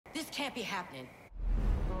can't be happening.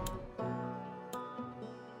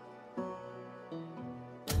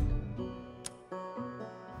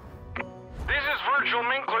 This is Virgil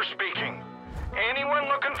Minkler speaking. Anyone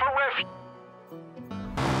looking for refuge?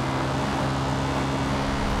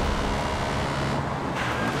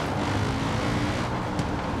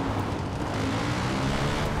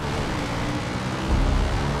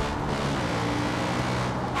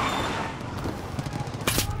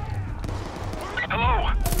 Hello?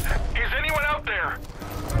 Is anyone out there?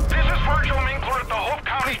 This is Virgil Minkler at the Hope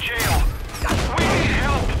County Jail. We need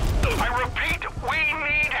help. I repeat, we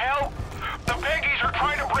need help. The Peggies are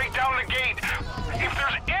trying to break down the gate. If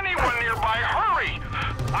there's anyone nearby, hurry!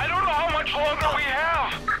 I don't know how much longer we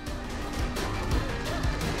have.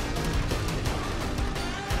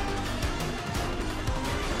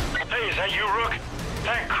 Hey, is that you, Rook?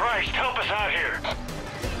 Thank Christ, help us out here.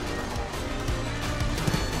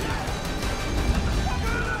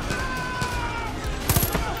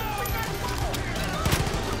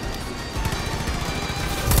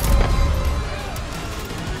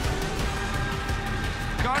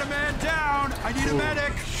 Got a man down! I need a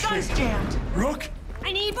medic! Gun's jammed! Rook?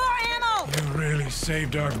 I need more ammo! You really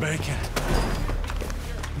saved our bacon.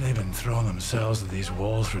 They've been throwing themselves at these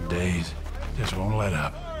walls for days. Just won't let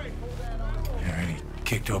up. They really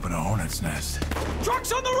kicked open a hornet's nest.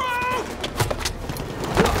 Trucks on the road!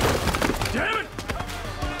 Damn it!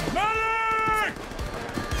 Medic!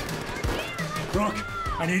 Rook,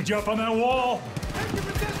 I need you up on that wall.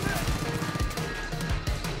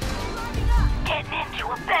 Getting into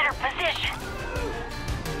a better position.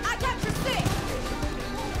 I got your six!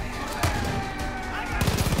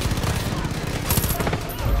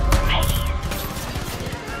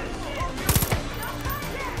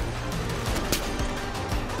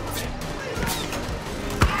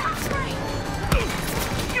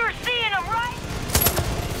 You're seeing them, right?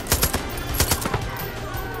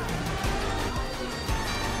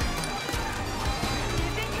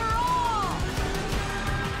 Give it your all.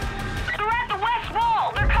 They're at the west wall.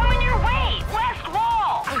 They're coming your way. West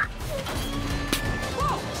wall.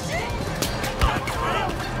 Whoa, shit!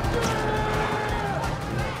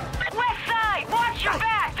 West side. Watch your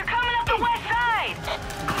back. They're coming up the west side.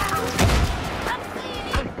 I'm seeing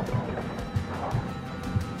it!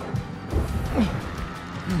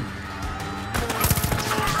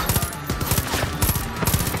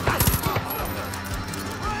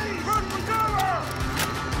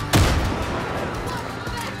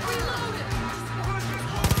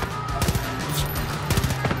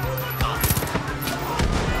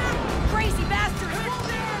 Crazy bastards!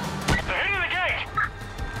 They're hitting the gate!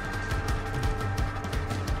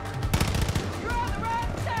 You're on the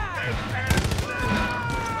right side!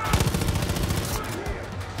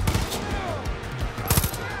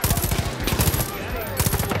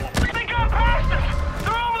 They got past us!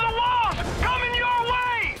 They're over the walls! Coming your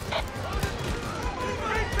way!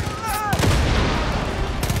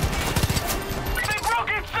 They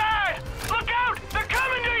broke inside! Look out! They're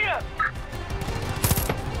coming to you!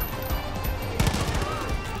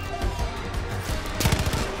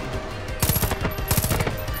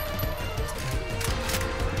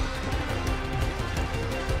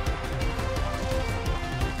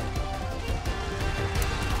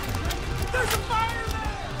 There's a fire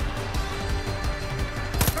there!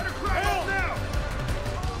 Better crawl now!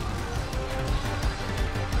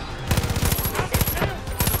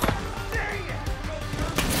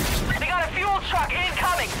 They got a fuel truck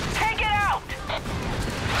incoming. Take it out.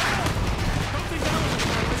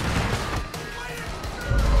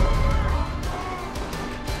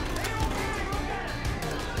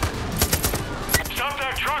 Stop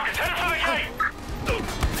that truck! It's headed for the gate!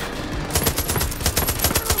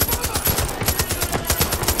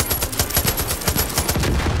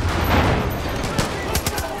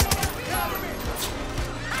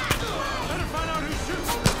 Better find out who's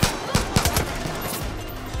shooting!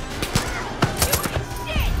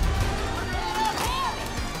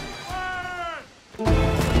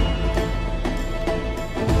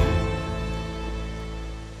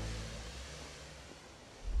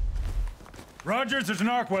 Rogers, there's an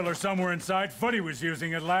arc welder somewhere inside. Footy was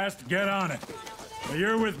using it last. Get on it. Now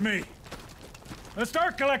you're with me. Let's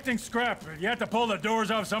start collecting scrap. You have to pull the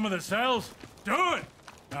doors off some of the cells. Do it!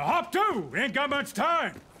 Now hop to! We ain't got much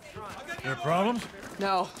time. There problems?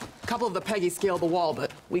 No. A couple of the Peggies scaled the wall,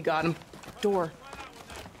 but we got them. Door.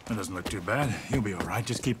 That doesn't look too bad. You'll be all right.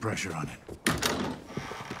 Just keep pressure on it.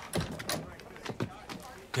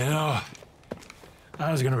 You know,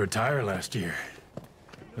 I was gonna retire last year.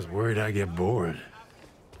 Was worried I'd get bored.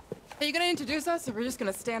 Are you gonna introduce us, or we're just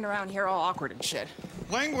gonna stand around here all awkward and shit?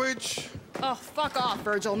 Language! Oh, fuck off,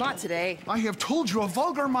 Virgil. Not today. I have told you a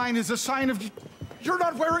vulgar mind is a sign of... You're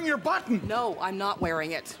not wearing your button! No, I'm not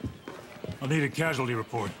wearing it. I'll need a casualty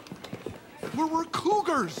report. We're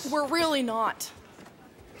cougars! We're really not.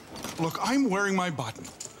 Look, I'm wearing my button.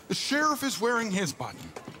 The sheriff is wearing his button.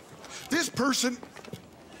 This person...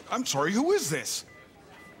 I'm sorry, who is this?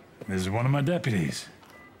 This is one of my deputies.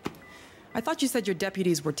 I thought you said your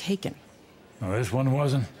deputies were taken. Well, this one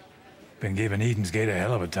wasn't. Been giving Eden's Gate a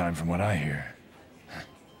hell of a time from what I hear.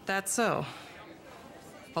 That's so.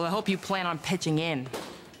 Well, I hope you plan on pitching in.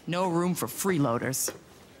 No room for freeloaders.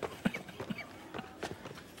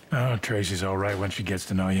 Oh, Tracy's all right when she gets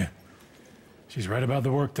to know you. She's right about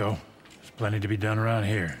the work, though. There's plenty to be done around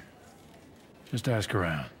here. Just ask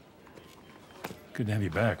around. Good to have you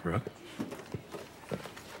back, Rook.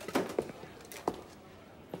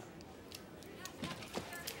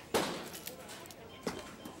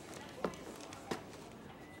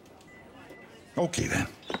 Okay, then.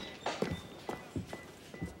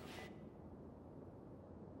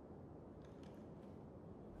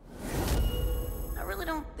 I really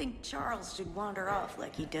don't think Charles should wander off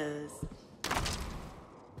like he does.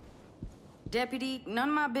 Deputy, none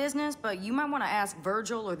of my business, but you might want to ask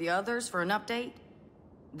Virgil or the others for an update.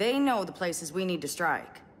 They know the places we need to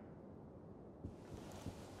strike.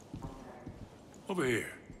 Over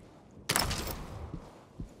here.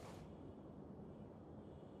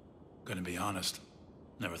 Gonna be honest,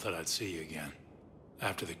 never thought I'd see you again.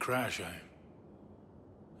 After the crash,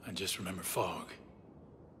 I just remember fog.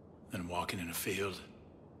 Then walking in a field.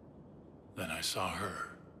 Then I saw her.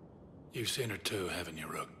 You've seen her too, haven't you,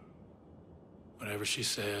 Rook? Whatever she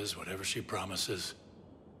says, whatever she promises,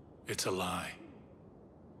 it's a lie.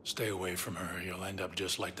 Stay away from her, you'll end up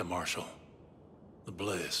just like the Marshal. The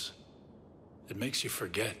Bliss. It makes you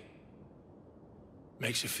forget.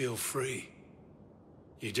 Makes you feel free.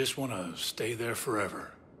 You just want to stay there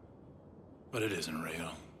forever. But it isn't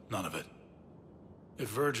real. None of it. If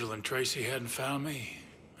Virgil and Tracy hadn't found me,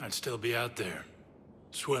 I'd still be out there,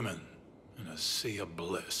 swimming in a sea of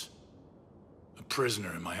bliss. A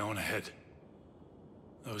prisoner in my own head.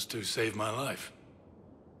 Those two saved my life.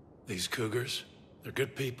 These cougars, they're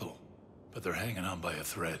good people, but they're hanging on by a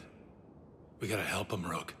thread. We gotta help them,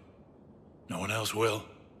 Rook. No one else will.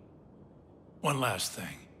 One last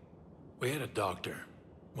thing. We had a doctor.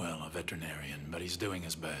 Well, a veterinarian, but he's doing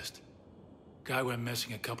his best. Guy went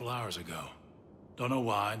missing a couple hours ago. Don't know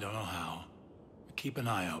why, don't know how. But keep an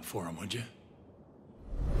eye out for him, would you?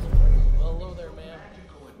 Well, hello there, ma'am.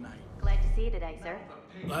 Glad to see you today, sir.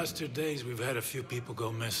 Last 2 days, we've had a few people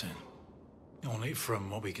go missing. Only from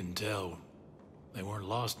what we can tell, they weren't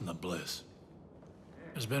lost in the Bliss.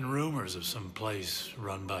 There's been rumors of some place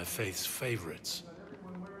run by Faith's favorites.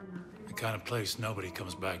 The kind of place nobody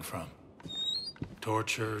comes back from.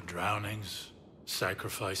 Torture, drownings,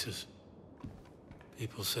 sacrifices.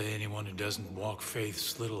 People say anyone who doesn't walk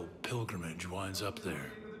Faith's little pilgrimage winds up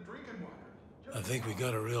there. I think we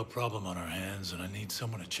got a real problem on our hands, and I need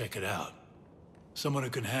someone to check it out. Someone who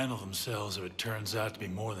can handle themselves if it turns out to be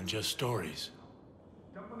more than just stories.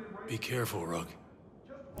 Be careful, Rook.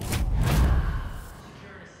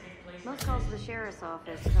 Most calls to the sheriff's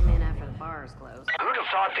office come in after the bars close. Who'd have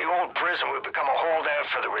thought the old prison would become a holdout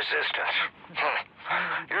for the resistance?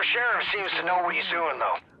 Your sheriff seems to know what he's doing,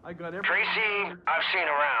 though. Tracy, I've seen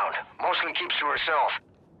around. Mostly keeps to herself.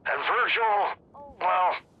 And Virgil,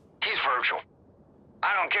 well, he's Virgil.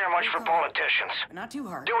 I don't care much for politicians. Not too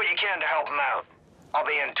hard. Do what you can to help him out. I'll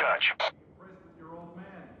be in touch.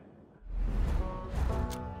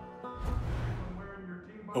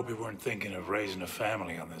 Hope you weren't thinking of raising a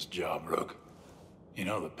family on this job, Rook. You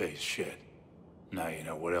know the pay's shit. Now you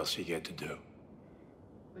know what else you get to do.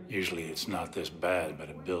 Usually it's not this bad, but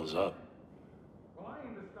it builds up.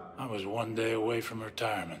 I was 1 day away from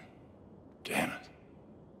retirement. Damn it.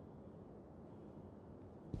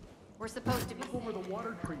 We're supposed to be over the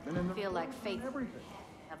water treatment and feel like Faith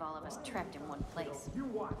have all of us trapped in one place.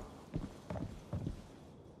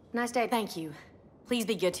 Nice day. Thank you. Please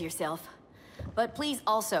be good to yourself. But please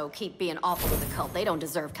also keep being awful to the cult. They don't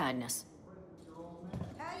deserve kindness.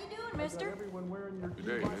 How you doing, mister? Good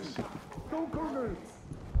day, miss. Go Cougars!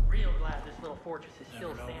 Real glad this little fortress is still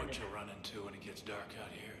Never know standing. what you'll run into when it gets dark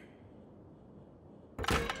out here.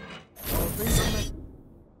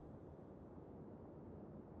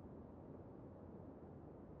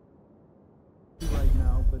 Right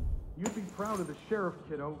now, but you'd be proud of the sheriff,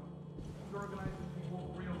 kiddo. He organizes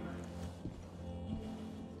people real nice.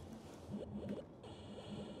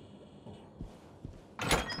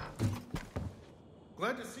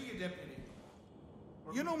 Glad to see you, Deputy.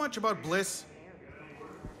 You know much about Bliss?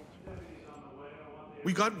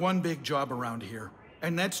 We got one big job around here,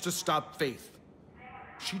 and that's to stop Faith.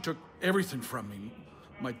 She took everything from me.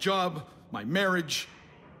 My job, my marriage,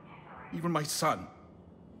 even my son.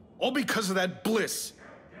 All because of that Bliss.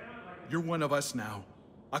 You're one of us now.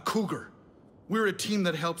 A cougar. We're a team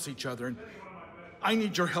that helps each other, and I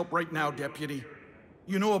need your help right now, Deputy.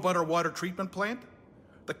 You know about our water treatment plant?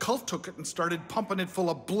 The cult took it and started pumping it full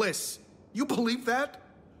of Bliss. You believe that?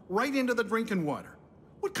 Right into the drinking water.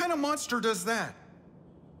 What kind of monster does that?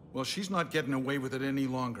 Well, she's not getting away with it any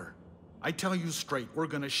longer. I tell you straight, we're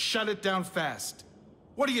gonna shut it down fast.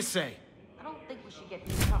 What do you say? I don't think we should get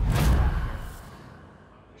too comfortable.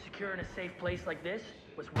 Securing a safe place like this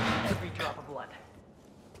was worth every drop of blood.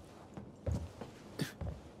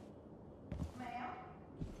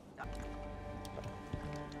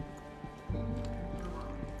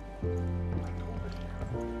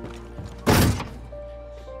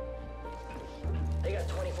 They got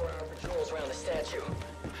 24-hour patrols around the statue.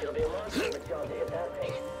 It'll be a monster of a job to hit that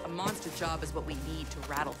thing. A monster job is what we need to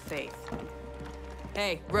rattle Faith.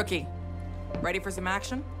 Hey, rookie. Ready for some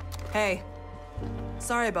action? Hey.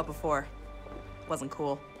 Sorry about before. Wasn't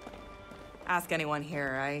cool. Ask anyone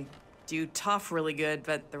here. I do tough really good,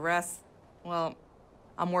 but the rest, well,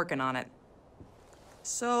 I'm working on it.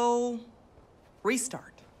 So,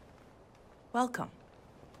 restart. Welcome.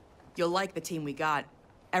 You'll like the team we got.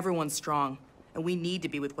 Everyone's strong, and we need to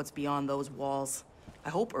be with what's beyond those walls. I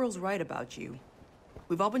hope Earl's right about you.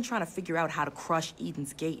 We've all been trying to figure out how to crush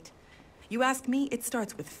Eden's Gate. You ask me, it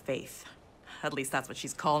starts with Faith. At least that's what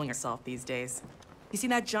she's calling herself these days. You seen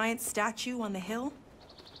that giant statue on the hill?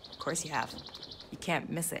 Of course you have. You can't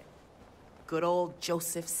miss it. Good old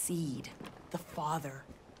Joseph Seed, the father.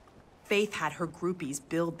 Faith had her groupies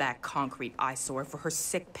build that concrete eyesore for her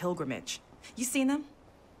sick pilgrimage. You seen them?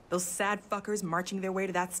 Those sad fuckers marching their way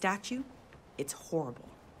to that statue? It's horrible.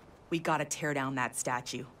 We gotta tear down that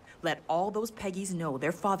statue. Let all those Peggies know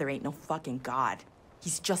their father ain't no fucking god.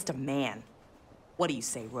 He's just a man. What do you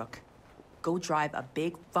say, Rook? Go drive a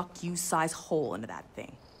big fuck you size hole into that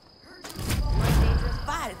thing. One dangerous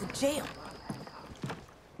fight at the jail.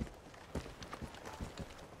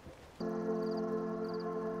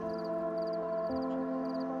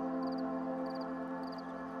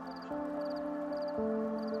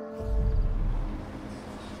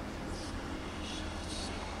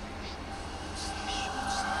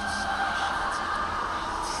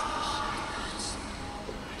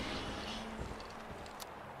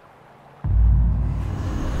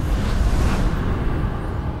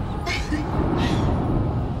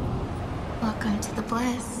 Welcome to the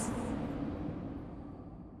Bliss.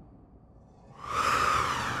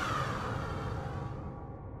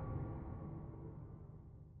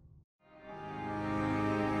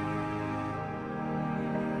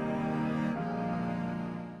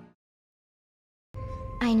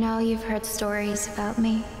 I know you've heard stories about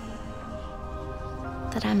me.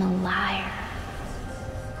 That I'm a liar.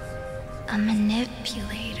 A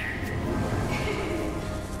manipulator.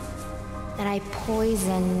 That I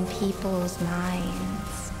poison people's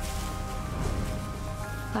minds.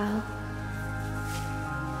 Well,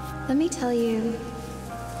 let me tell you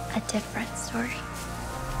a different story.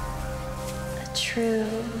 A true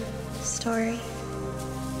story.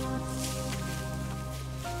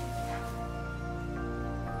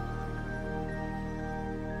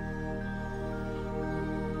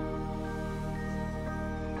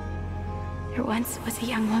 There once was a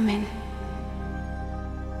young woman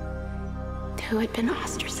who had been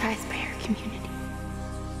ostracized by her community,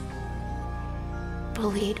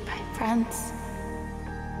 bullied by friends,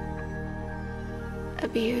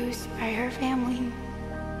 abused by her family.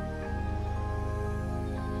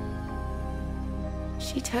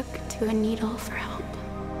 She took to a needle for help.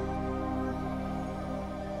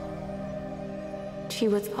 She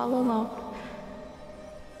was all alone.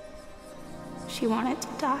 She wanted to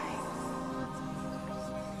die.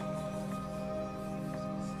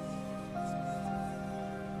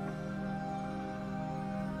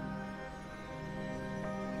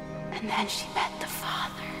 And then she met the father.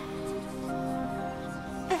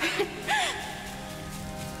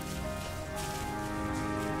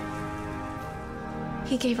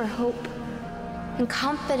 He gave her hope and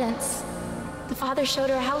confidence. The father showed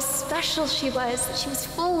her how special she was, that she was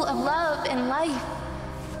full of love and life.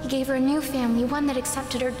 He gave her a new family, one that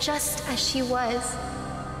accepted her just as she was.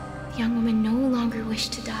 The young woman no longer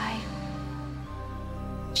wished to die.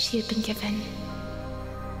 She had been given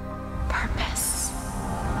purpose.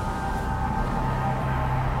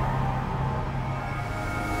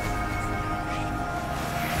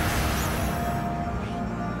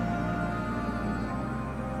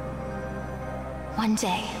 One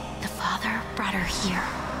day, the father Father brought her here.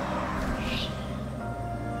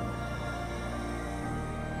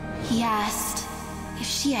 He asked if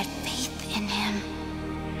she had faith in him.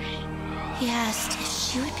 He asked if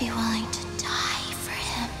she would be willing to die for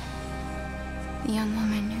him. The young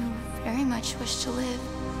woman who very much wished to live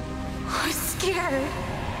was scared.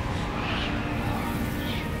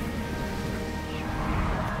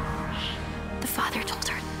 The Father told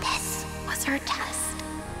her this was her test.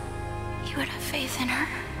 He would have faith in her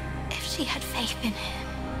if she had faith in him.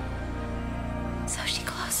 So she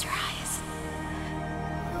closed her eyes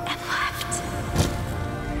and left.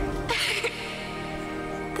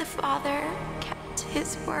 The Father kept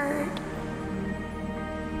his word.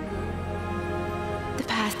 The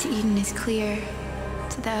path to Eden is clear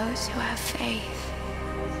to those who have faith.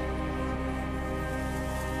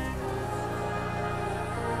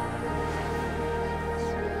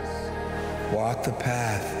 Walk the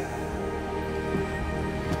path.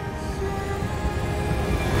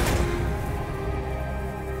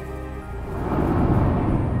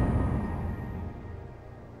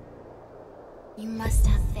 You must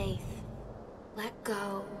have faith. Let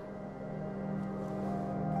go.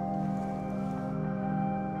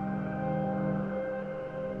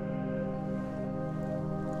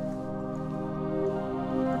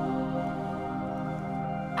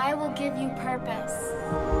 I will give you purpose.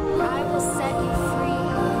 I will set you free.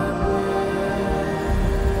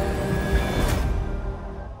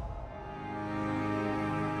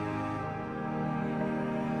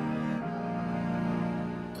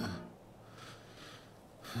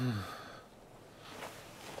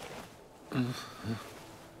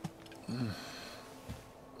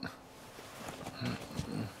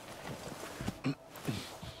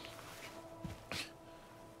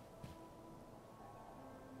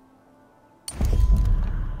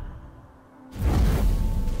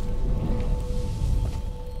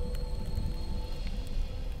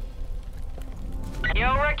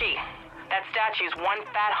 Yo, Rookie. That statue's one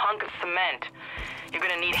fat hunk of cement. You're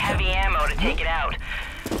gonna need heavy ammo to take it out.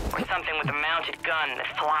 Or something with a mounted gun that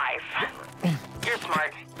flies. You're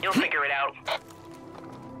smart. You'll figure it out.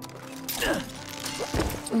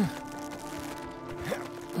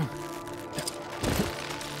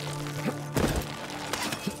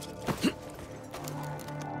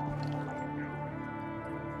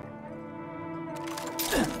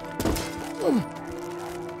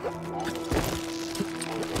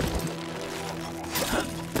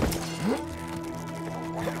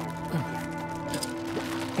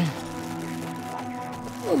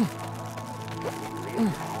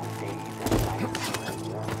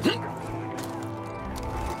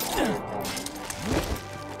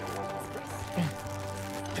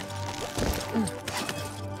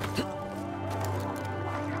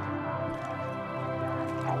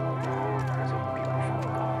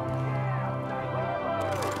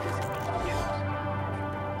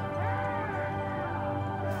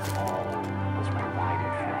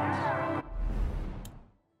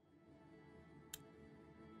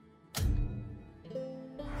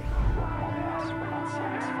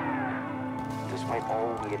 Despite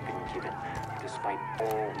all we had been given, despite all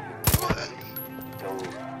we had been, those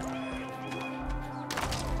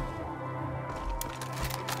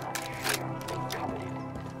they coveted,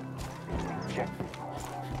 they rejected.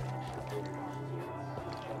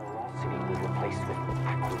 Generosity was replaced with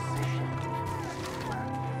acquisition,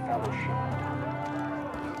 fellowship.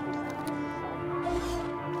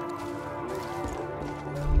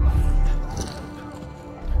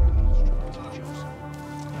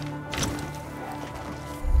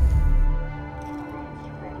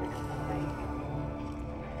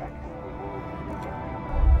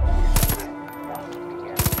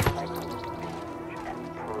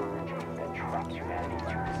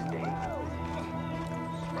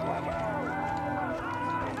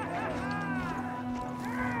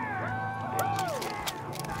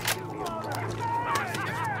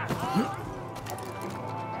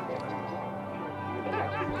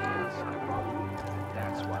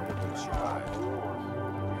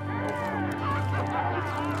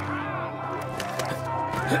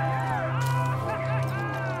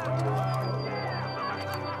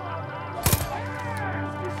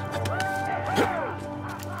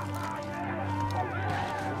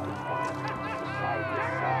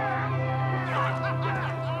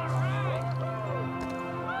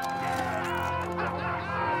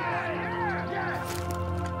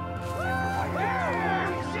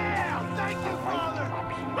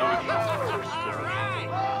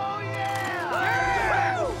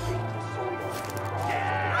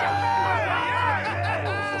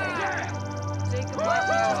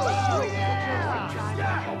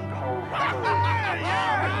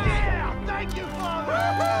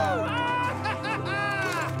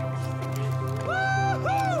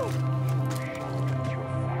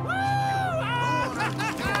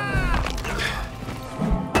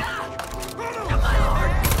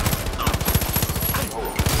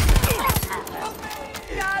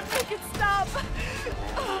 Make it stop!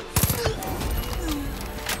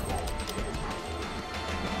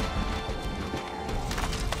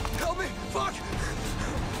 Help me! Fuck!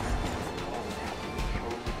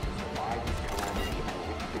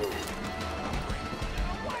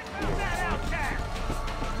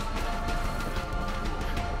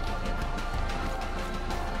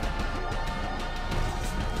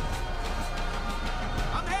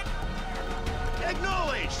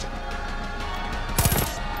 Acknowledged!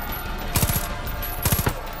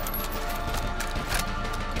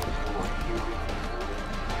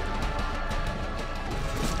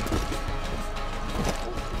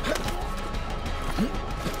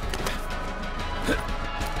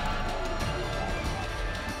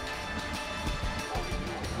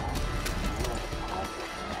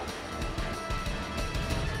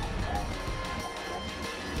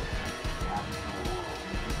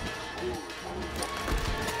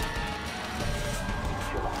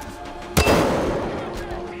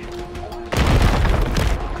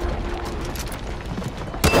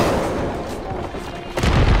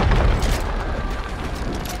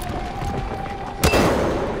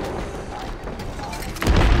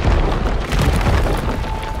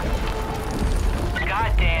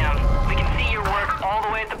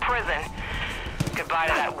 Goodbye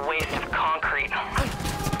to that waste of concrete.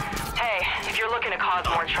 Hey, if you're looking to cause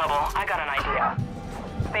more trouble, I got an idea.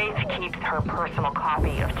 Faith keeps her personal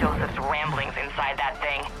copy of Joseph's ramblings inside that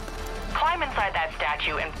thing. Climb inside that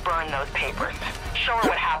statue and burn those papers. Show her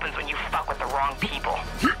what happens when you fuck with the wrong people.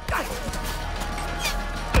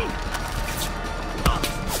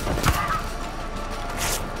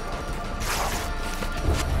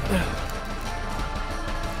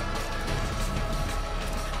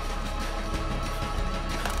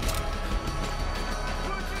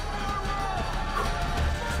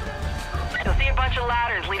 You'll see a bunch of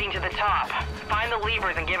ladders leading to the top. Find the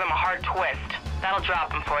levers and give him a hard twist. That'll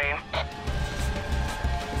drop him for you.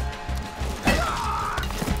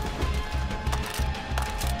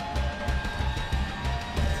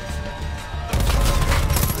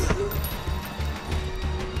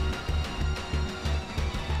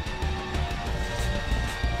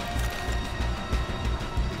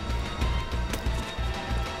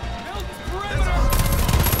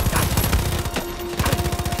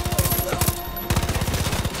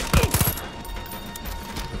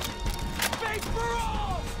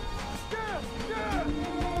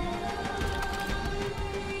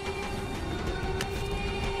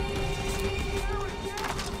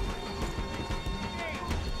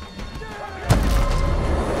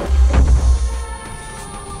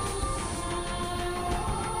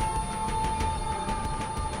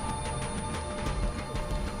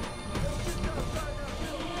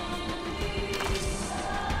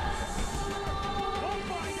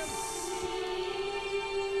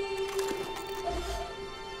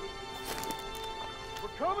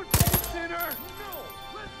 Coming for you, sinner! No!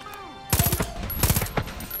 Let's move!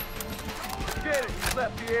 Get it! He's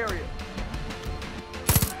left the area.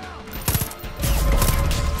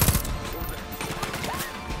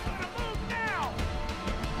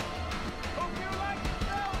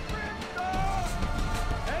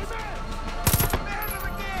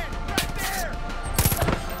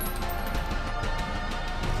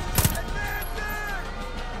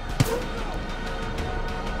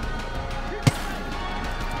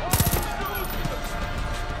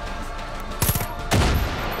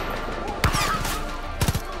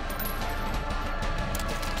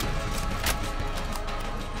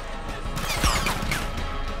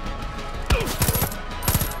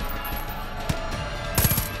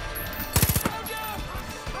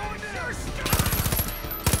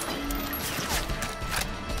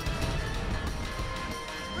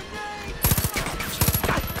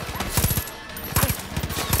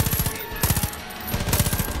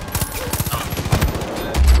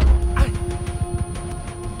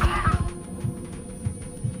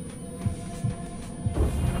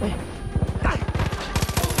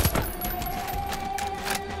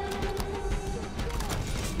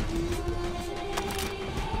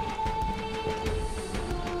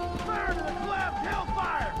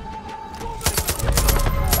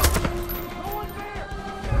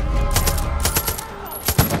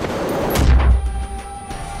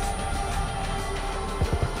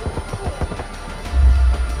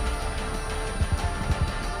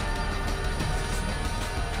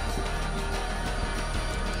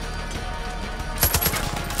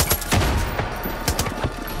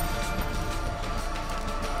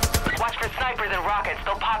 Watch for snipers and rockets.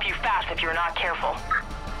 They'll pop you fast if you're not careful.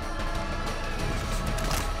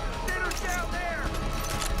 Dinner's down there!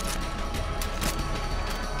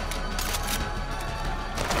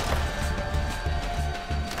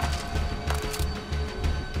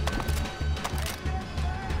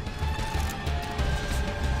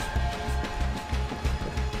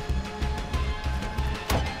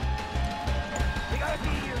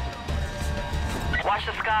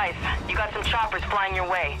 Watch the skies. You got some choppers flying your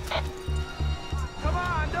way. Come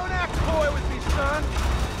on, don't act coy with me, son.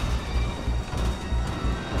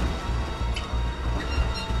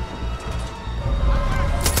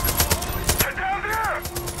 Get down there!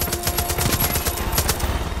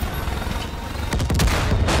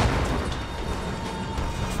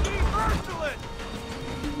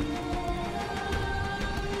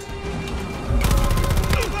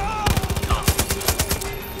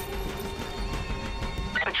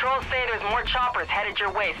 Patrols say there's more choppers headed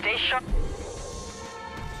your way. Stay sharp.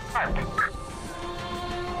 I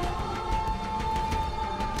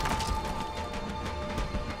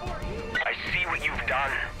see what you've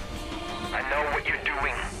done. I know what you're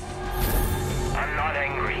doing. I'm not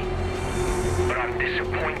angry, but I'm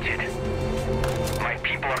disappointed. My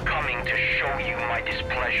people are coming to show you my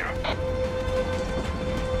displeasure.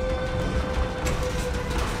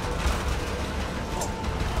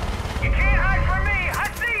 You can't hide from me! I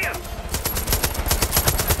see you!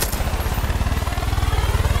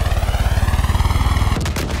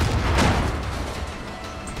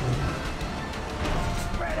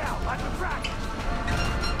 Spread out like a rocket.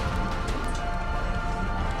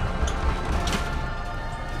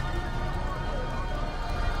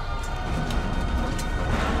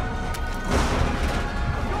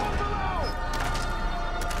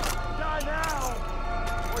 Die now,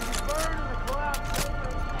 or you burn in the collapse.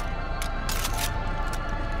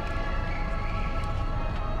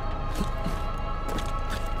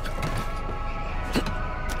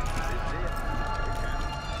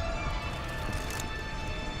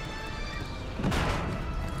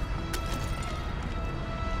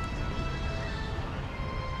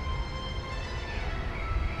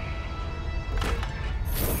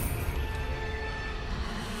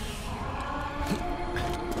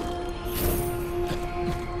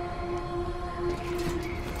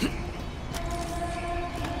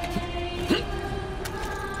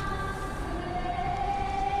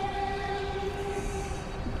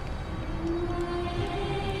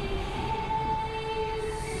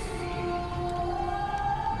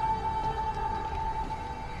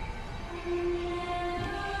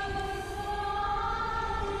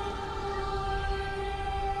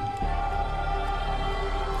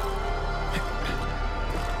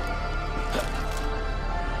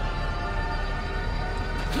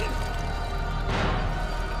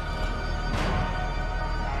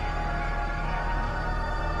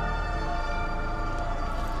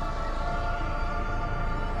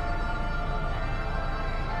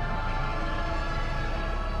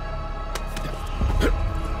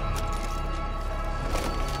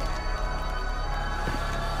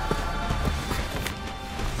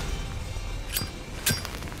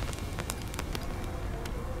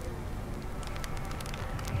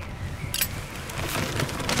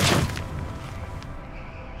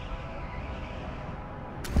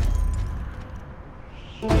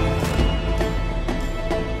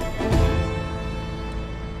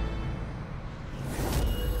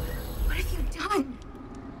 What have you done?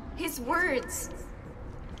 His words.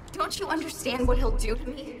 Don't you understand what he'll do to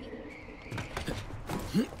me?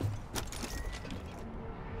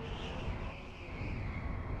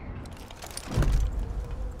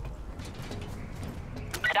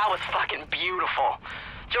 That was fucking beautiful.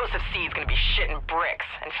 Joseph C's gonna be shitting bricks,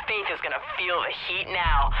 and Faith is gonna feel the heat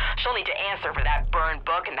now. She'll need to answer for that burned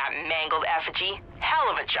book and that mangled effigy. Hell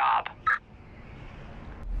of a job.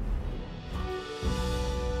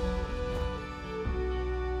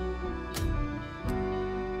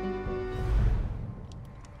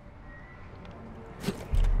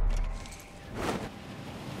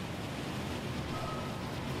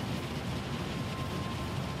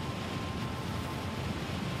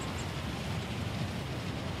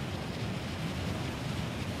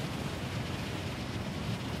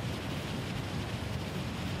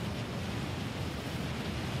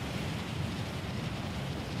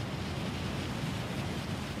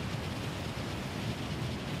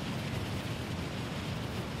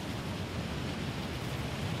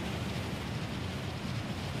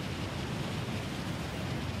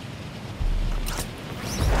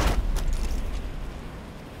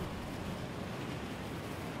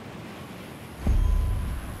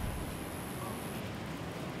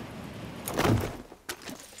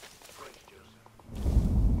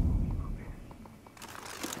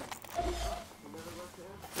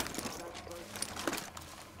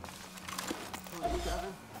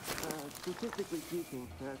 Statistically speaking,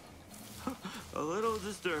 that's a little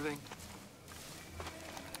disturbing.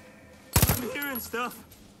 I'm hearing stuff.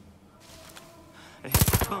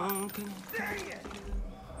 Dang it!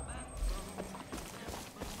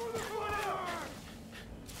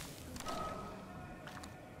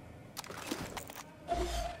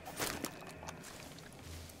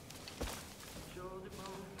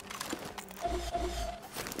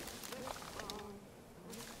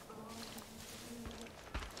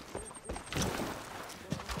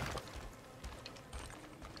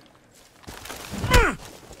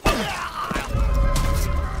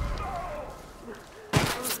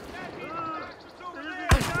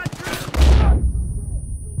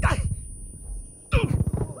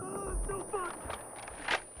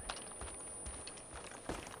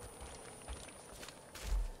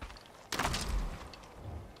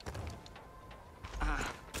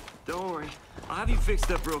 Don't worry. I'll have you fixed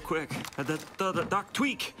up real quick. The Doc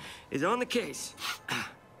Tweak is on the case.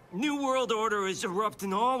 New world order is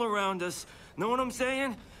erupting all around us. Know what I'm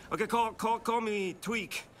saying? Okay, call me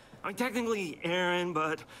Tweak. I'm technically Aaron,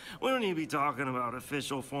 but we don't need to be talking about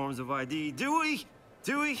official forms of ID, do we?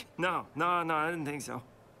 Do we? No, I didn't think so.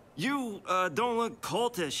 You, don't look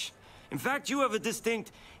cultish. In fact, you have a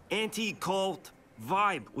distinct anti-cult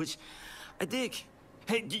vibe, which I dig.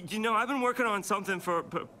 Hey, you know, I've been working on something for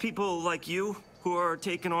people like you who are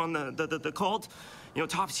taking on the cult. You know,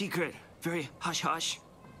 top secret, very hush-hush.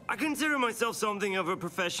 I consider myself something of a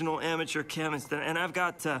professional amateur chemist, and I've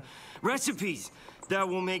got recipes that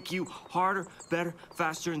will make you harder, better,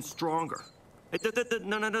 faster, and stronger.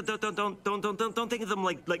 No, don't think of them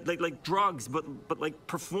like drugs, but like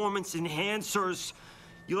performance enhancers.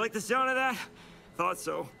 You like the sound of that? Thought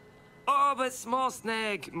so. Oh, but small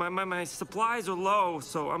snag. My supplies are low,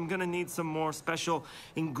 so I'm gonna need some more special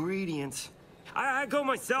ingredients. I go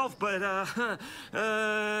myself, but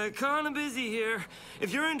kinda busy here.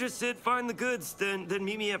 If you're interested, find the goods, then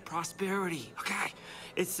meet me at Prosperity. Okay,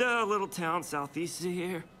 it's a little town southeast of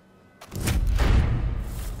here.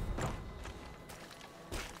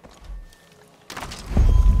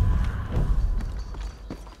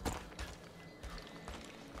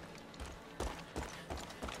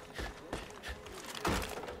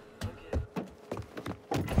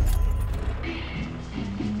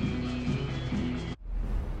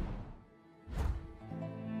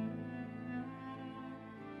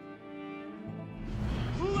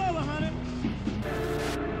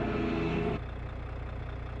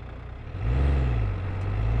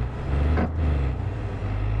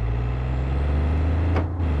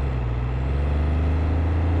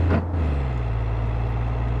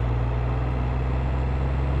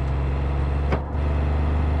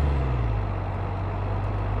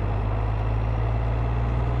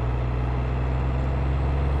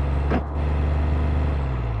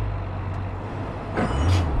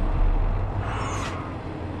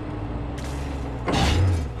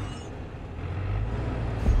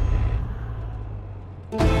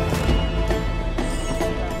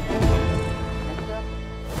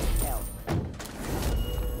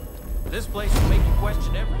 This place will make you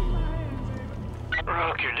question everything.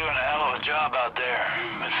 Rook, you're doing a hell of a job out there,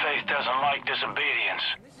 but Faith doesn't like disobedience.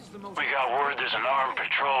 We got word there's an armed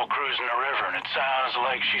patrol cruising the river, and it sounds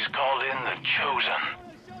like she's called in the Chosen.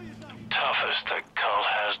 Toughest the cult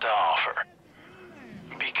has to offer.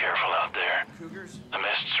 Be careful out there. The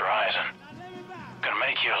mist's rising. Can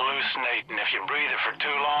make you hallucinate, and if you breathe it for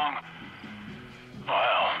too long,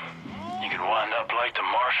 well, you could wind up like the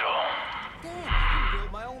Marshal.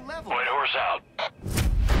 White horse out.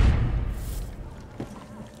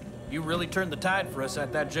 You really turned the tide for us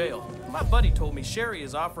at that jail. My buddy told me Sherry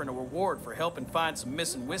is offering a reward for helping find some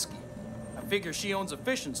missing whiskey. I figure she owns a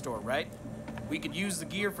fishing store, right? We could use the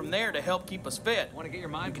gear from there to help keep us fed. Want to get your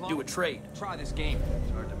mind blown? We could do a trade. Try this game.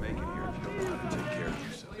 It's hard to make it here if you don't know how to take care of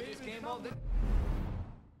yourself.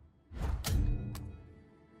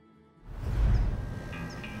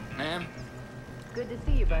 Ma'am? Good to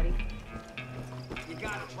see you, buddy. You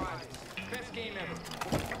gotta try this. Best game ever.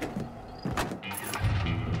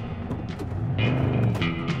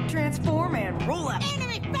 Transform and roll up.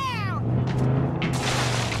 Enemy found!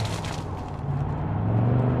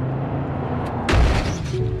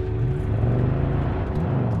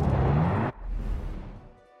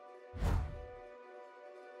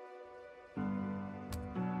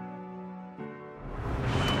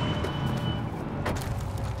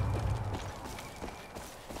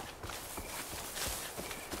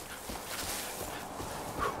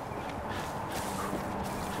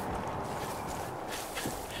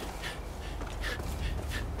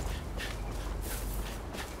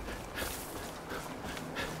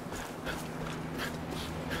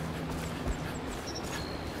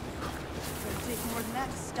 More than that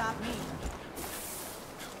to stop me.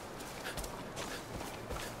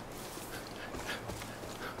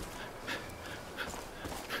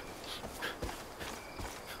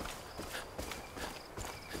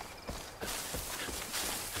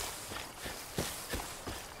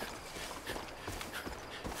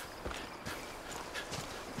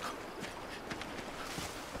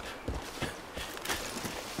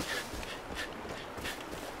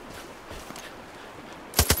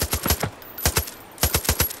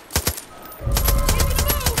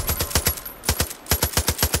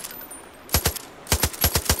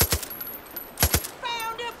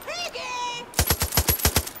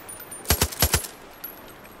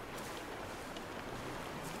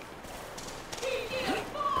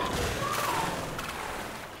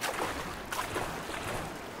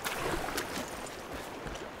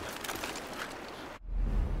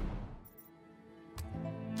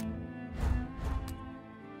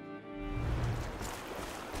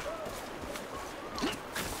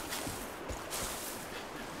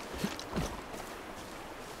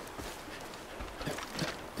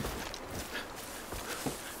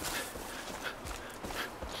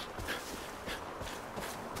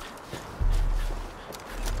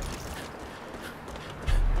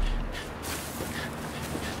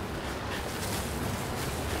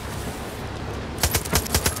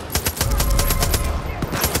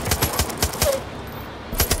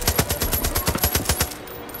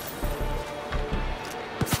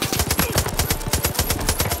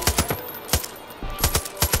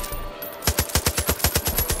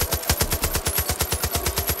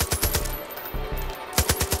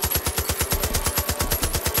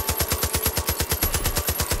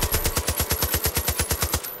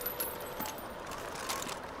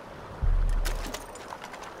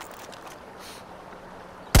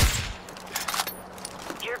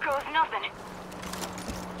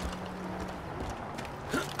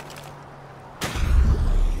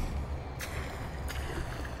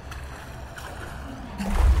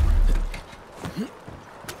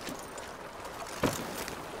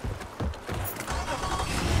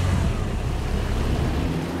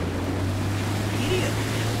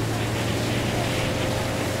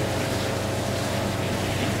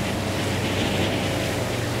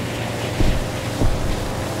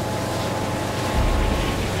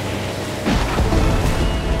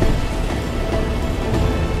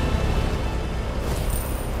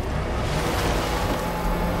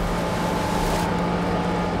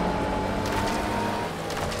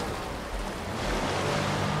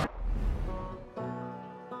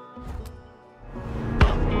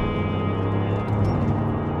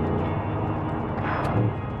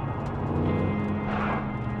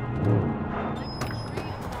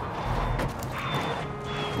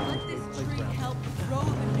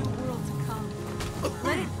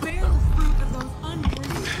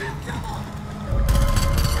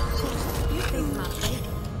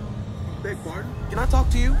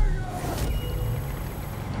 you?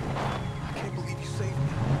 I can't believe you saved me.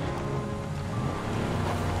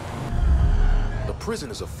 The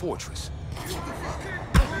prison is a fortress.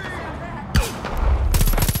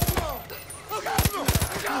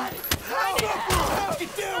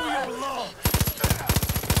 Get down where you belong!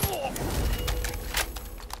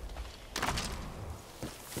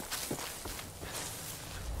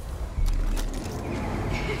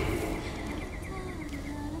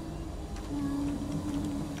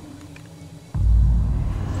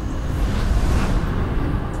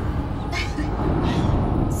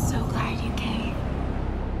 So glad you came.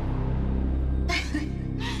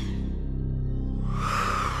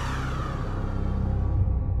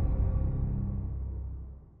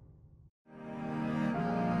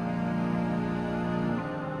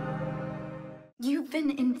 You've been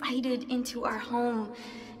invited into our home,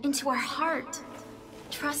 into our heart.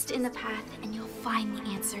 Trust in the path and you'll find the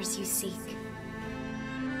answers you seek.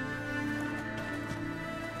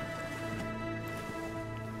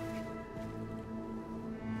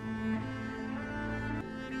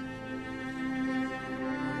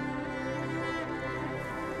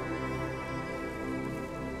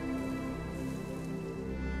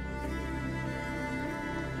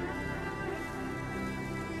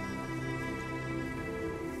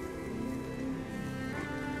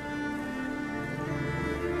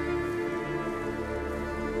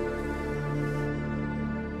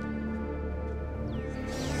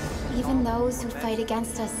 Even those who fight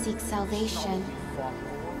against us seek salvation.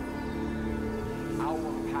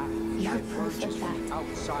 You're proof of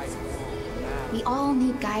that. We all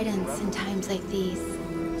need guidance in times like these.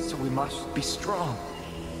 So we must be strong.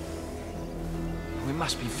 We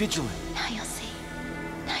must be vigilant. Now you'll see.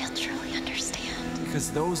 Now you'll truly understand. Because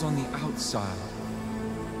those on the outside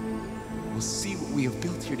will see what we have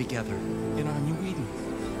built here together in our new Eden.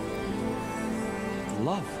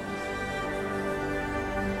 Love.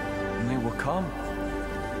 And they will come.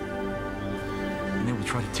 And they will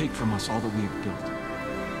try to take from us all that we have built.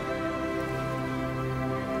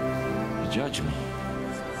 You judge me.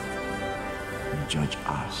 You judge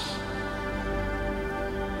us.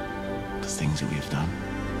 The things that we have done.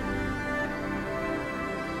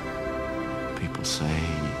 People say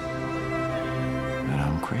that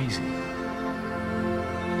I'm crazy.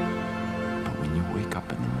 But when you wake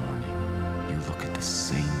up in the morning, you look at the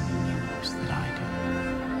same news that I do.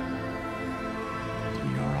 Do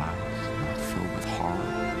your eyes not fill with horror?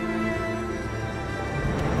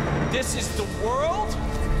 This is the world?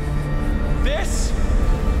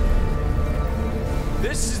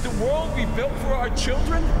 This is the world we built for our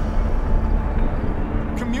children?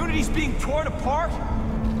 Communities being torn apart?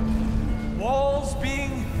 Walls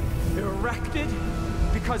being erected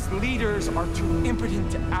because leaders are too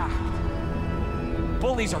impotent to act.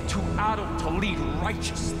 Bullies are too adult to lead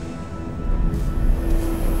righteously.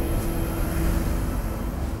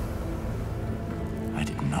 I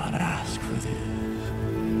did not ask for this.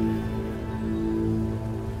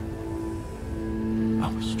 I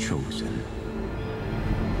was chosen.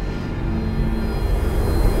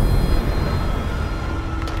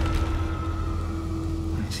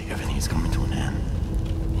 See, everything is coming to an end.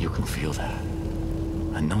 You can feel that.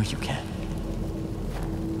 I know you can.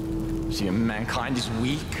 See, mankind is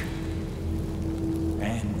weak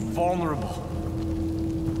And vulnerable.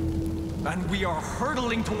 And we are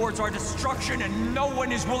hurtling towards our destruction and no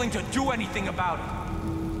one is willing to do anything about it.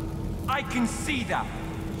 I can see that.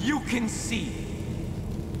 You can see.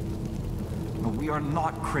 But we are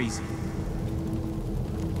not crazy.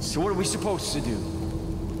 So what are we supposed to do?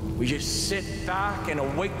 We just sit back and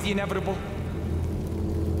await the inevitable?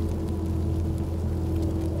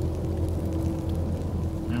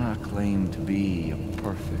 I claim to be a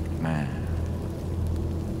perfect man.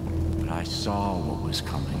 But I saw what was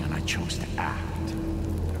coming and I chose to act,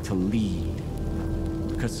 to lead.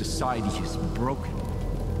 Because society is broken.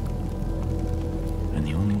 And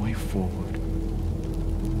the only way forward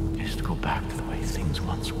is to go back to the way things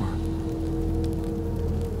once were.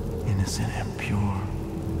 Innocent and pure.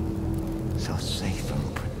 So safe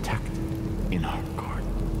and protected in our garden.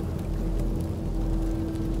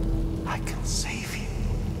 I can save you.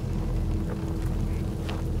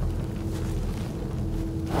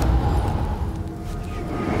 We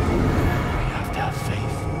have to have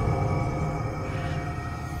faith.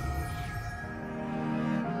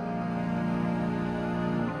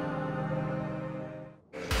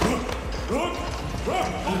 Look!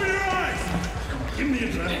 Open your eyes! Give me a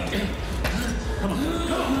drink. Come on.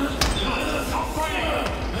 Stop fighting!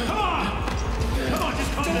 Come on,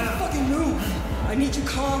 just calm down. Don't fucking move! I need you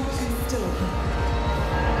calm and still.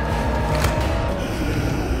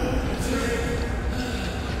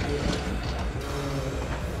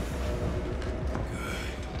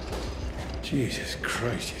 Jesus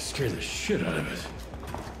Christ, you scared the shit out of us.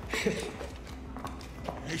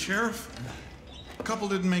 Hey, Sheriff. A couple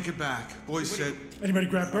didn't make it back. Boys said... Anybody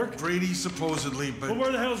grab Burke? Grady, supposedly, but... Well,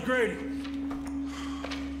 where the hell's Grady?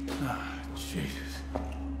 Ah, Jesus.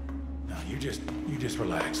 No, you just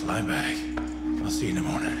relax. Lie back. I'll see you in the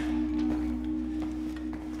morning.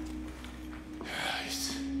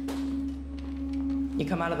 You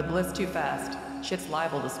come out of the Bliss too fast. Shit's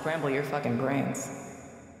liable to scramble your fucking brains.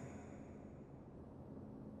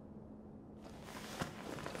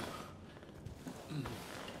 I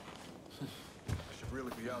should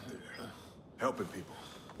really be out there, helping people.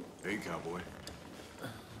 Hey, cowboy.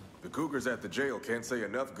 The Cougars at the jail can't say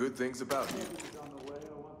enough good things about you.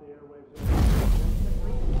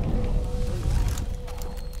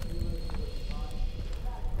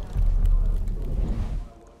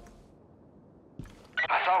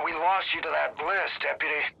 I thought we lost you to that Bliss,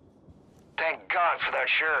 Deputy. Thank God for that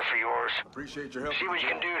sheriff of yours. Appreciate your help. See what you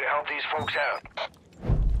can do to help these folks out.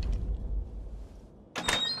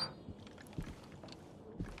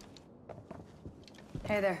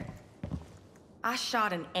 Hey there. I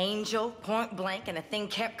shot an angel point blank and the thing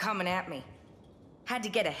kept coming at me. Had to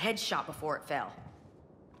get a headshot before it fell.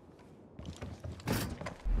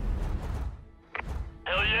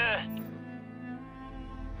 Hell yeah!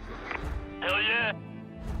 Hell yeah!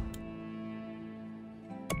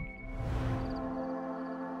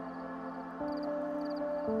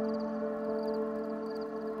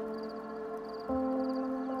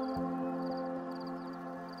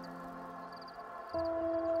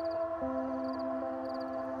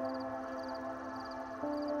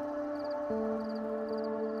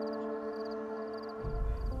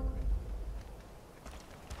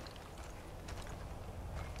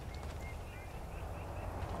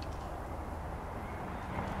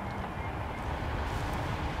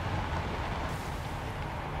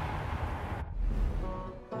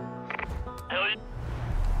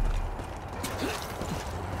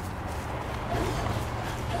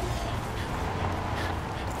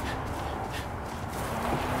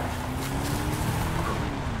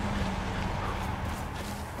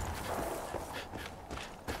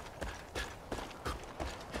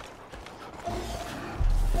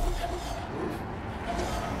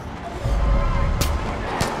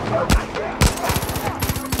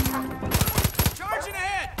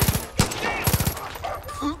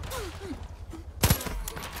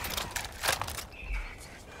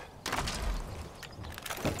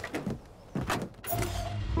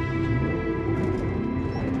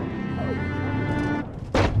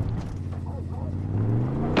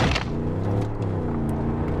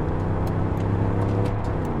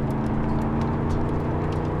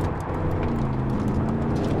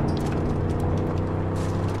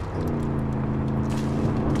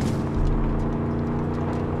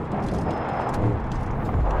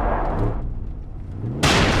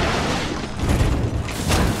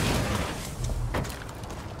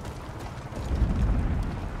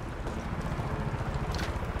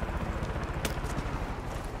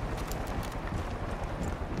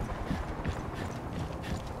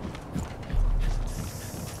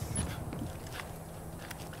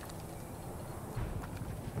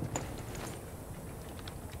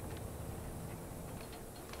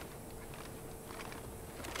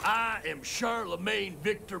 I am Charlemagne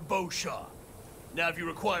Victor Beauchamp. Now, if you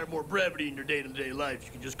require more brevity in your day-to-day life, you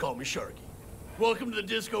can just call me Sharky. Welcome to the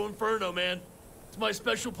Disco Inferno, man. It's my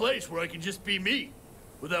special place where I can just be me,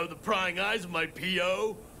 without the prying eyes of my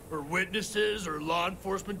PO, or witnesses, or law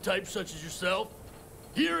enforcement types such as yourself.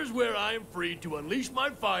 Here is where I am free to unleash my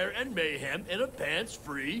fire and mayhem in a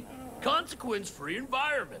pants-free, consequence-free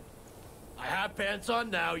environment. I have pants on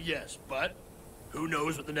now, yes, but who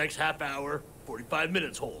knows what the next half hour, 45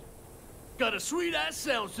 minutes hold. Got a sweet-ass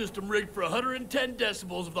sound system rigged for 110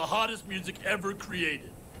 decibels of the hottest music ever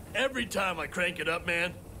created. Every time I crank it up,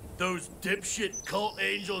 man, those dipshit cult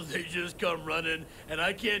angels, they just come running, and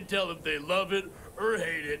I can't tell if they love it or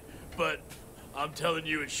hate it, but I'm telling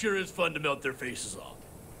you, it sure is fun to melt their faces off.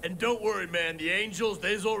 And don't worry, man, the angels,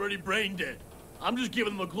 they's already brain dead. I'm just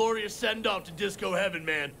giving them a glorious send-off to disco heaven,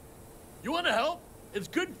 man. You want to help? It's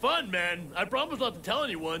good fun, man. I promise not to tell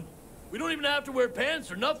anyone. We don't even have to wear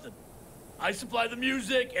pants or nothing. I supply the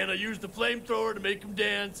music, and I use the flamethrower to make them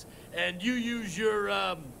dance, and you use your,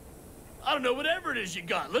 I don't know, whatever it is you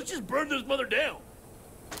got. Let's just burn this mother down.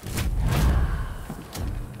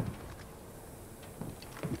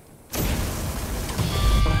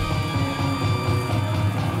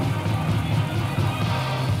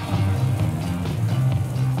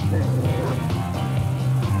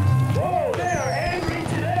 Whoa, they are angry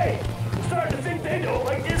today. I'm starting to think they don't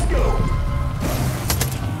like disco.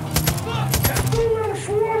 Fuck!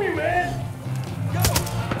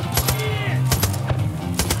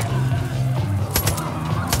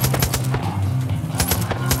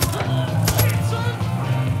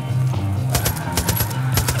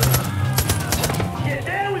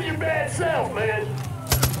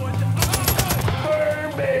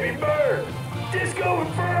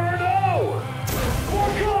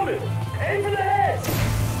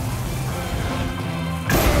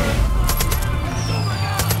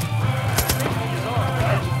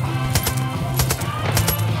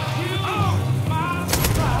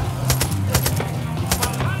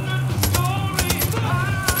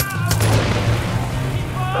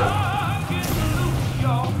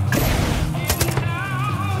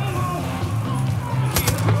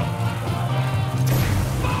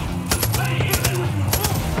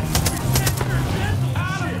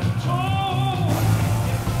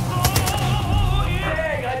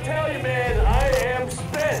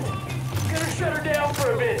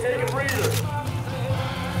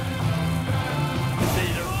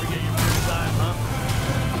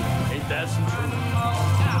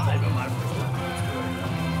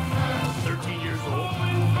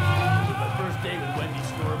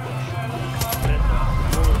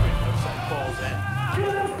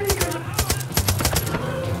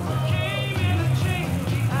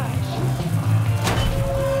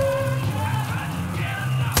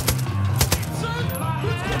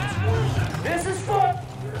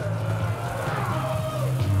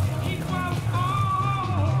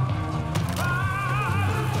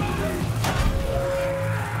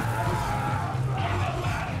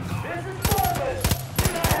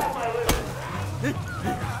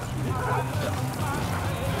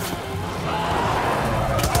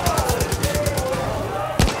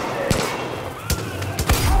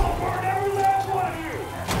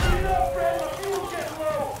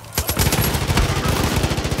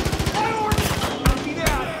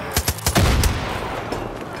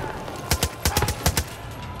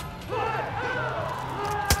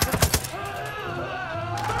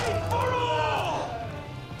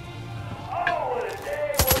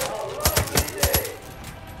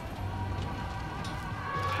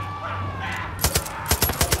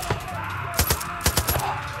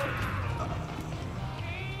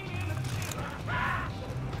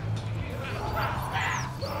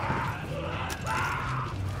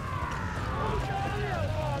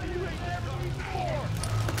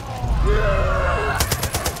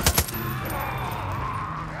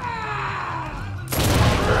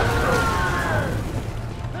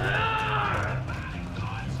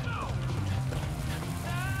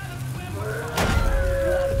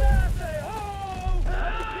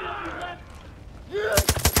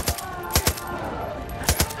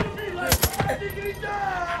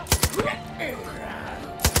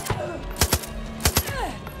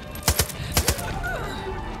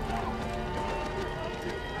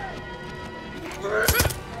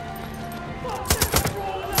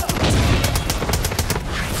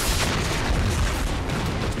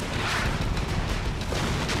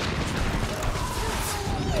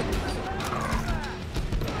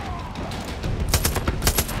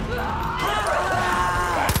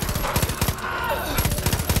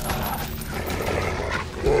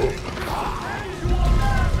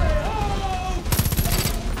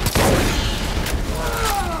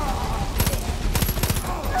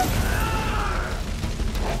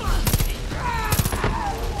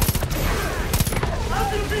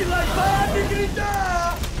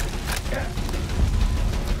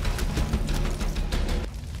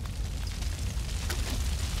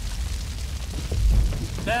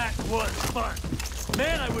 That was fun.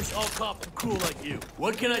 Man, I wish all cops were cool like you.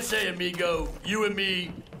 What can I say, amigo? You and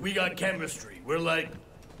me, we got chemistry. We're like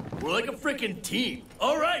a freaking team.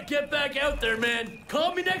 All right, get back out there, man.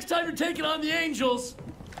 Call me next time you're taking on the Angels.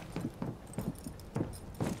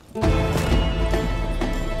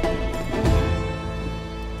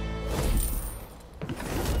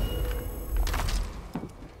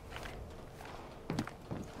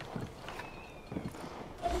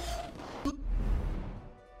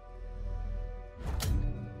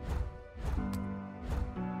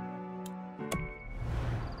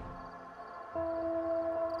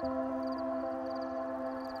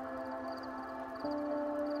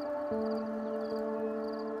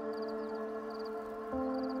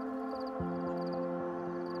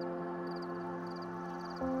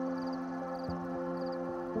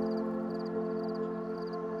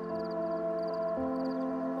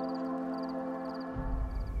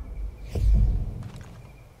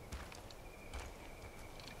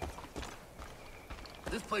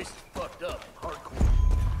 This place is fucked up and hardcore.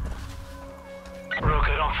 Rook,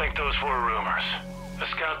 I don't think those were rumors. The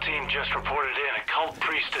scout team just reported in a cult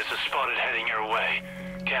priestess is spotted heading your way.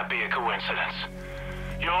 Can't be a coincidence.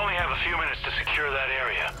 You only have a few minutes to secure that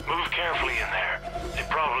area. Move carefully in there. They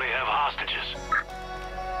probably have hostages.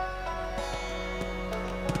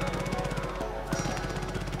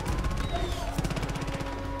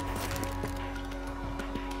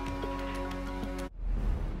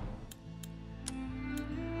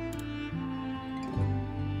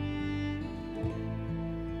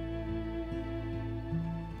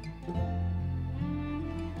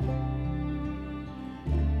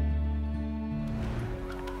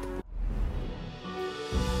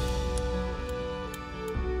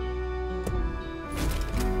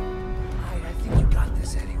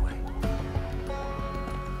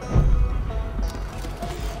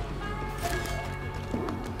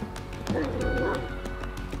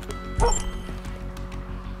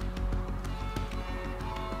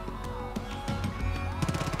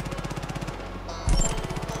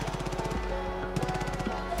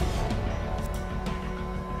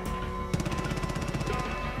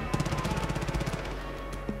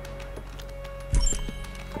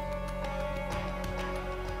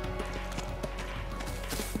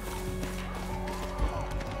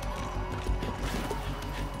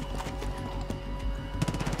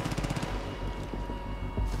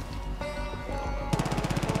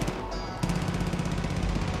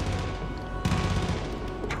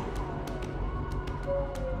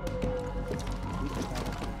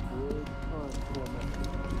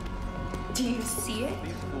 Do you see it?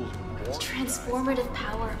 The transformative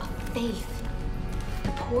power of faith.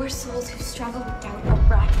 The poor souls who struggle with doubt are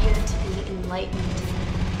brought here to be enlightened.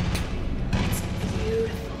 It's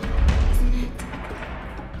beautiful, isn't it?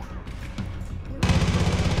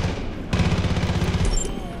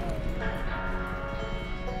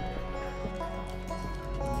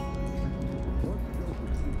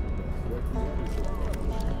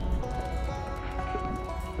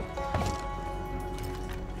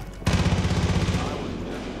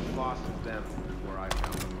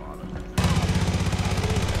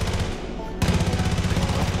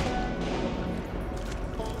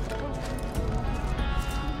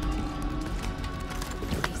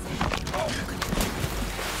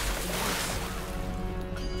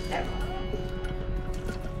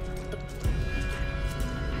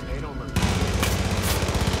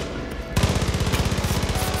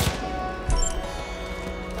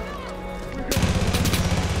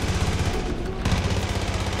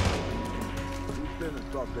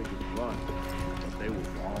 They could run, but they were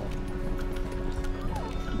wrong.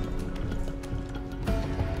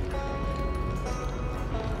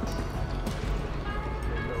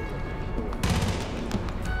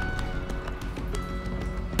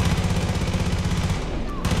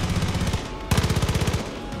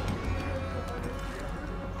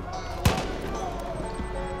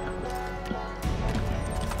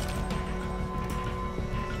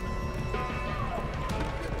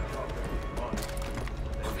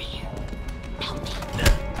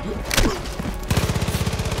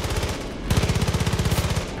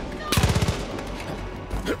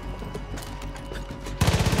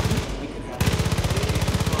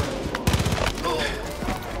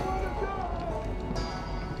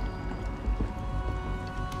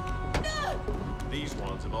 These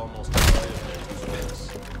ones have almost outlived their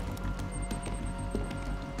usefulness.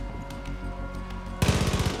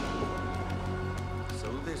 So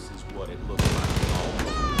this is what it looks like.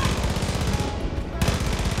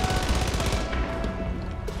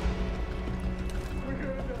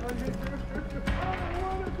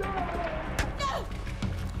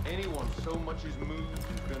 anyone so much as moves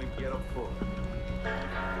is gonna get a foot.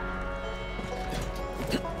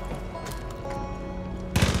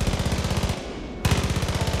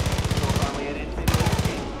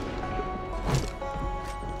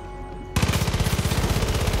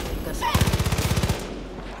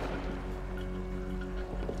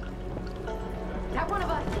 That one of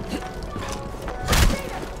us.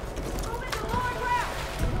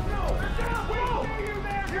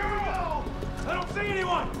 I don't see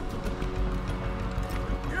anyone!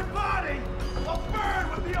 Your body will burn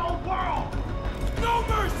with the old world! No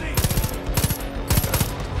mercy!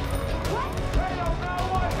 What? They don't know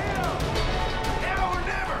what hit 'em! Now or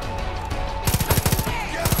never!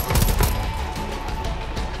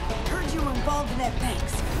 Heard you were involved in that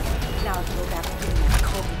banks. Now I have to go back and get that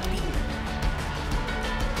cold beer.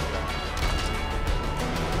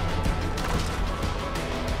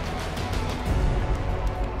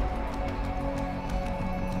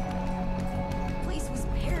 Place was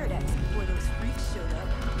paradise before those freaks showed up.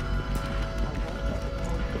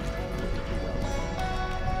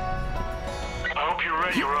 I hope you're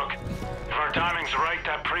ready, Rook. If our timing's right,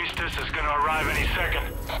 that priestess is gonna arrive any second.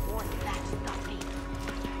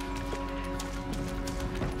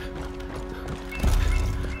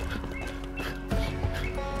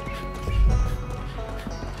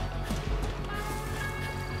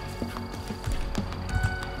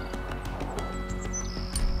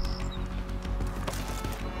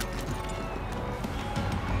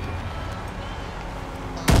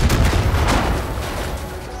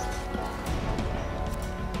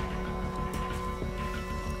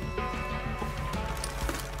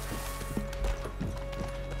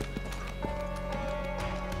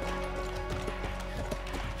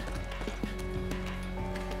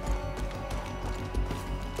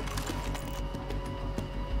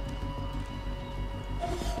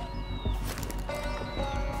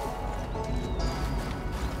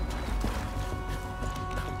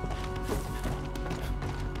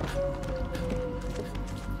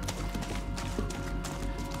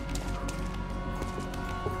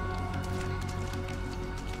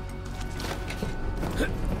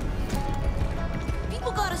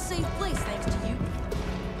 People got a safe place thanks to you.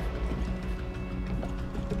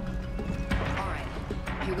 All right,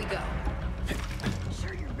 here we go.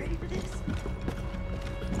 Sure you're ready for this?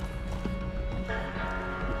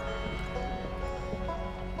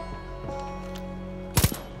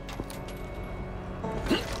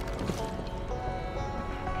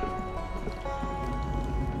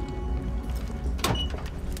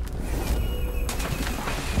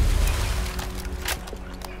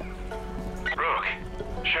 Rook,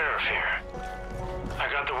 Sheriff here. I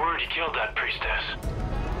got the word you killed that priestess.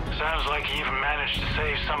 Sounds like you even managed to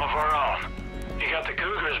save some of our own. You got the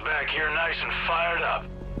Cougars back here nice and fired up.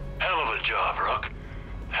 Hell of a job, Rook.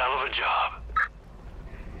 Hell of a job.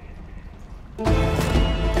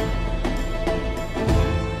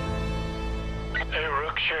 Hey,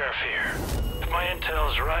 Rook, Sheriff here. If my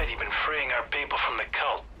intel's right, you've been freeing our people from the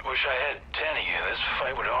cult. Wish I had 10 of you. This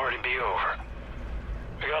fight would already be over.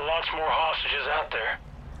 We got lots more hostages out there.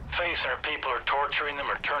 Faith and her people are torturing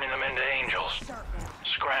them or turning them into angels.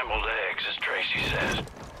 Scrambled eggs, as Tracy says.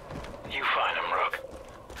 You find them, Rook.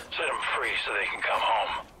 Set them free so they can come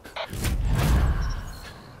home.